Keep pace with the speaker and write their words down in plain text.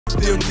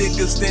Them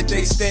niggas that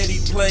they steady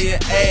playing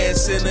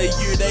ass in a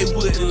year they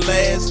wouldn't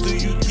last. Do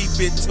you keep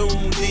it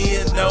tuned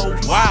in? No.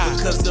 Why?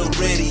 Because the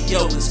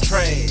radio is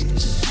trash,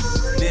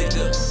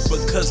 nigga.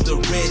 Because the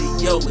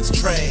radio is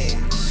trash,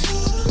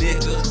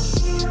 nigga.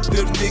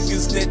 Them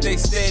niggas that they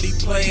steady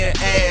playing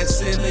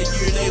ass in a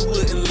year they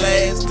wouldn't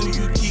last. Do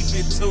you keep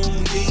it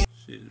tuned in?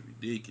 Shit is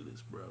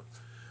ridiculous, bro.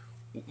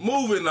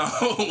 Moving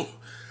on.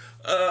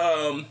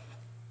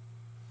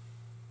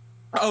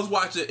 I was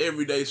watching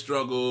Everyday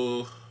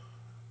Struggle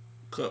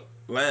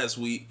last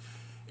week,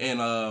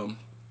 and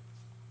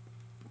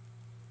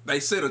they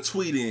sent a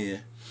tweet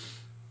in.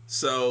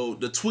 So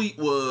the tweet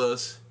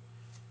was,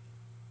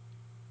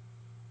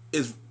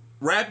 "Is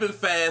rapping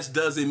fast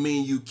doesn't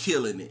mean you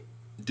killing it.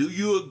 Do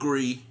you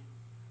agree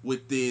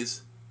with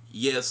this?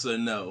 Yes or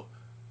no?"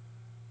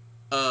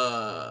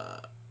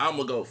 I'm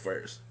gonna go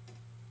first.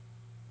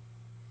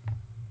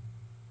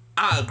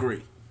 I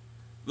agree.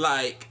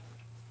 Like,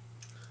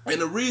 and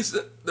the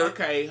reason...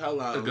 Okay,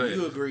 hold on.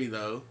 You agree,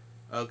 though.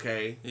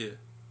 Okay. Yeah.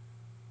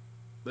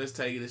 Let's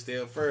take it a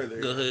step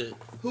further. Go ahead.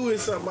 Who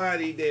is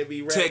somebody that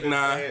be rapping? Tech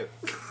Nine.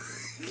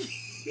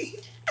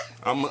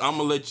 I'm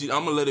gonna let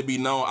it be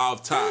known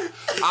off top.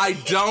 I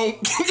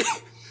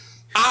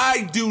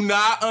do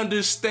not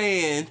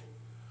understand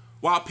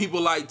why people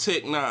like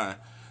Tech Nine.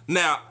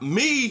 Now,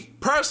 me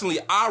personally,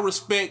 I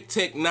respect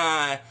Tech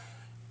Nine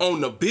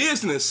on the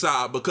business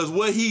side, because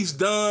what he's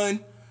done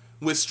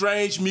with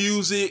Strange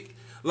Music,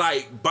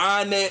 like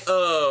buying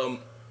the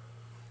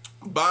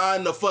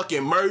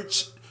fucking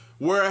merch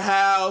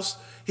warehouse,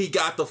 he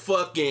got the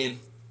fucking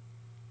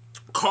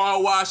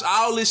car wash,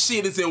 all this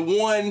shit is in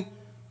one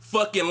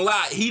fucking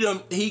lot.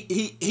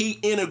 He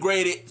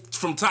integrated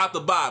from top to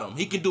bottom.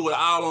 He can do it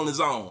all on his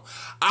own.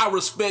 I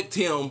respect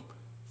him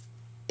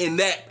in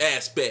that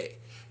aspect.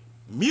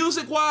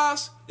 Music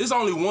wise, there's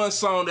only one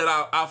song that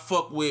I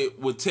fuck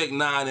with Tech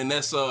Nine, and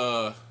that's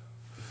I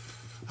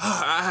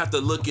have to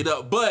look it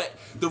up. But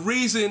the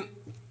reason,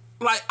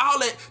 like, all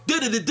that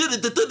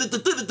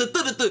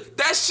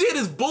that shit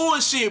is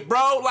bullshit,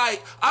 bro.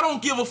 Like, I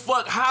don't give a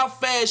fuck how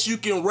fast you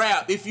can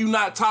rap if you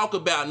not talk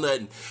about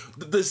nothing.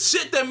 The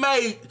shit that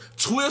made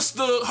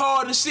Twista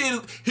hard and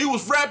shit, he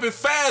was rapping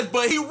fast,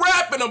 but he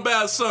rapping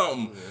about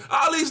something.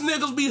 All these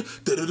niggas be I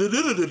don't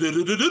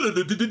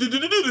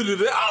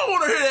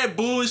want to hear that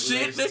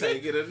bullshit. Let's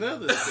take it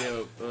another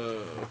step.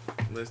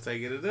 Let's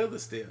take it another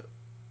step.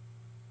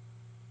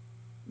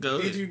 Go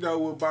ahead. Did you know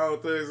what Bone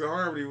Thugs and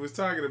Harmony was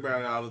talking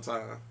about all the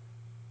time?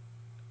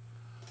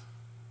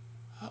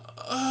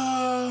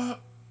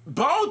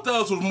 Bone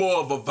Thugs was more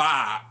of a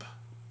vibe.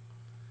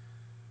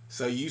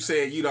 So you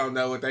said you don't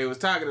know what they was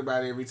talking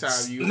about every time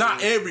you...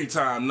 Not every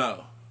time,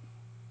 no.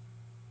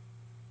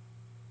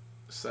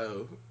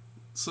 So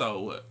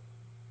what?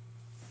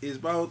 Is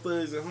Bone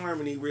Thugs and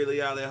Harmony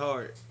really all that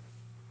hard?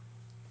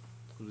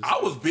 I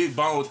was big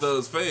Bone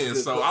Thugs fan,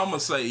 so I'm gonna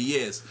say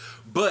yes.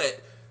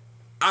 But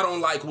I don't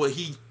like what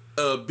he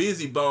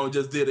Busy Bone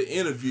just did an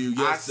interview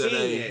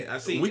yesterday. I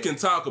seen we that. can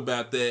talk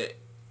about that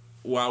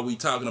while we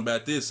talking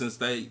about this, since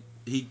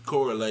he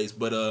correlates.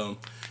 But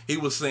he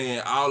was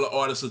saying all the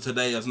artists of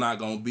today is not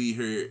gonna be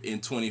here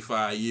in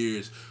 25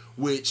 years,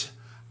 which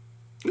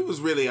it was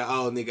really an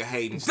old nigga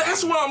hating.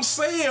 That's what I'm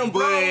saying,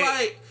 bro. But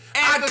like,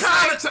 I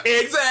kind of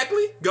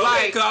exactly go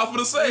ahead, call for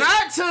the sake.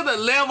 Not to the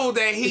level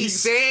that he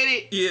said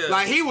it. Yeah,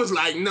 like he was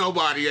like,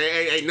 nobody,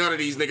 ain't none of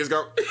these niggas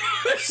go.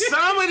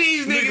 Some of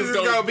these niggas is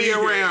gonna be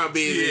around,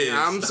 Busy. Yes.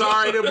 I'm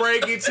sorry to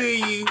break it to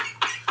you.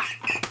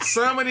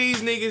 Some of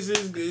these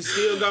niggas is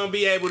still gonna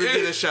be able to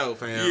get a show,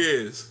 fam.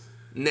 Yes.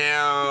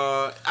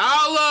 Now,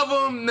 all of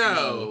them,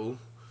 no.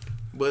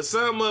 But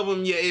some of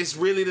them, yeah, it's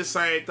really the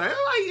same thing.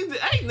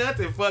 Like, ain't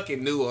nothing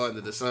fucking new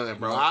under the sun,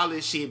 bro. All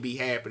this shit be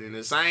happening.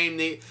 The same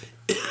nigga,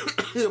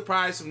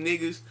 probably some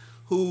niggas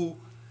who,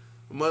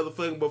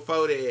 motherfucking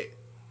before that,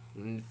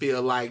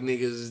 feel like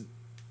niggas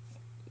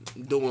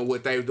doing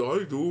what they doing.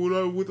 They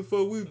doing what the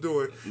fuck we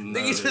doing. No,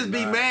 niggas just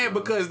be mad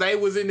because they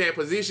was in that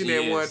position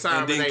at one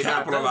time and they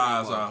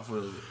capitalize off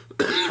of it.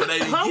 But they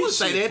I would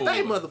say that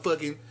they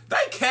motherfucking...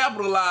 They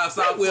capitalize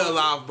off well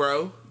off,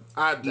 bro.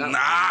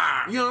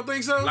 Nah. You don't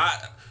think so?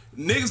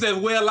 Niggas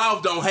that well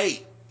off don't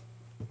hate.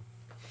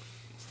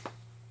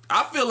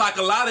 I feel like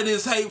a lot of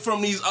this hate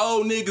from these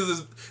old niggas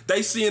is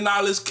they seeing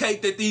all this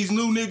cake that these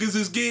new niggas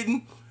is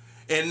getting,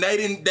 and they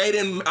didn't.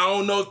 I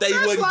don't know if they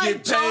wouldn't like get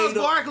paid. Charles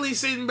Barkley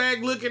sitting back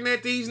looking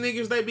at these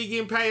niggas. They be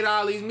getting paid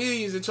all these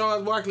millions, and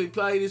Charles Barkley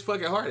played his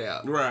fucking heart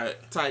out, right?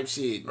 Type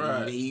shit.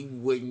 Right. And he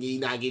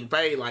not getting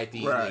paid like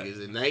these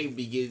niggas, and they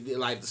be getting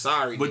like the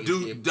sorry. But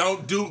niggas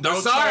don't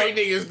sorry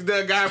niggas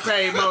that got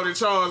paid more than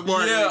Charles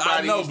Barkley. Yeah,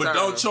 I know, but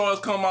don't Charles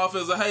come off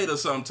as a hater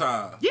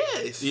sometimes?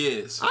 Yes.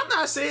 Yes. I'm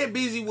not saying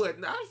Busy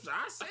wasn't. I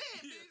said.